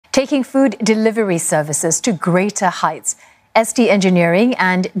Taking food delivery services to greater heights, ST Engineering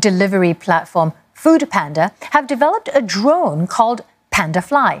and delivery platform Foodpanda have developed a drone called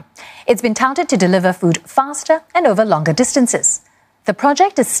PandaFly. It's been touted to deliver food faster and over longer distances. The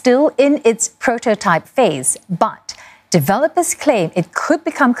project is still in its prototype phase, but developers claim it could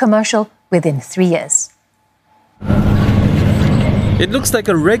become commercial within 3 years. It looks like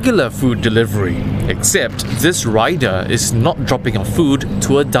a regular food delivery, except this rider is not dropping off food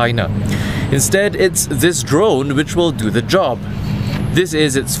to a diner. Instead, it's this drone which will do the job. This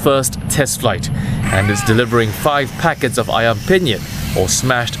is its first test flight, and it's delivering 5 packets of ayam penyet, or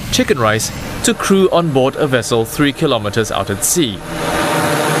smashed chicken rice, to crew on board a vessel 3 kilometers out at sea.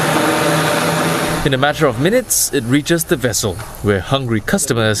 In a matter of minutes, it reaches the vessel, where hungry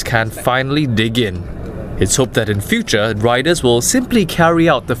customers can finally dig in. It's hoped that in future, riders will simply carry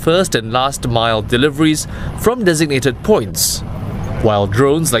out the first and last mile deliveries from designated points, while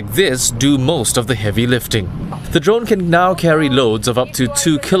drones like this do most of the heavy lifting. The drone can now carry loads of up to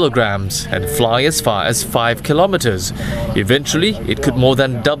 2 kilograms and fly as far as 5 kilometers. Eventually, it could more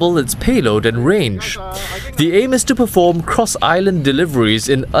than double its payload and range. The aim is to perform cross-island deliveries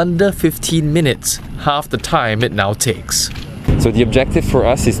in under 15 minutes, half the time it now takes. So the objective for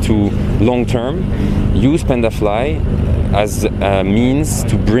us is to, long-term, use PandaFly as a means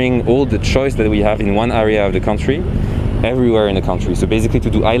to bring all the choice that we have in one area of the country, everywhere in the country. So basically to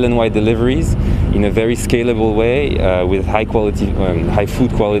do island-wide deliveries in a very scalable way with high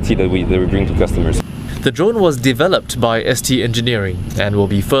food quality that we bring to customers. The drone was developed by ST Engineering and will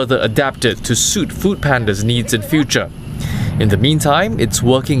be further adapted to suit Foodpanda's needs in future. In the meantime, it's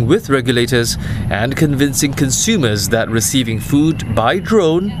working with regulators and convincing consumers that receiving food by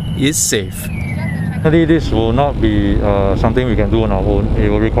drone is safe. This will not be something we can do on our own. It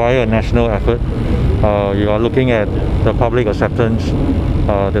will require a national effort. You are looking at the public acceptance,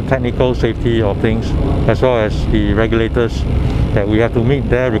 the technical safety of things, as well as the regulators that we have to meet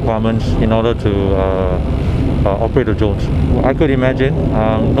their requirements in order to operate the drones. I could imagine,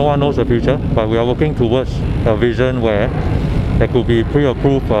 no one knows the future, but we are working towards a vision where there could be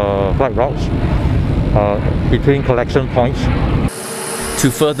pre-approved flight routes between collection points. To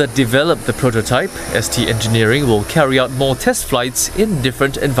further develop the prototype, ST Engineering will carry out more test flights in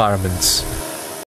different environments.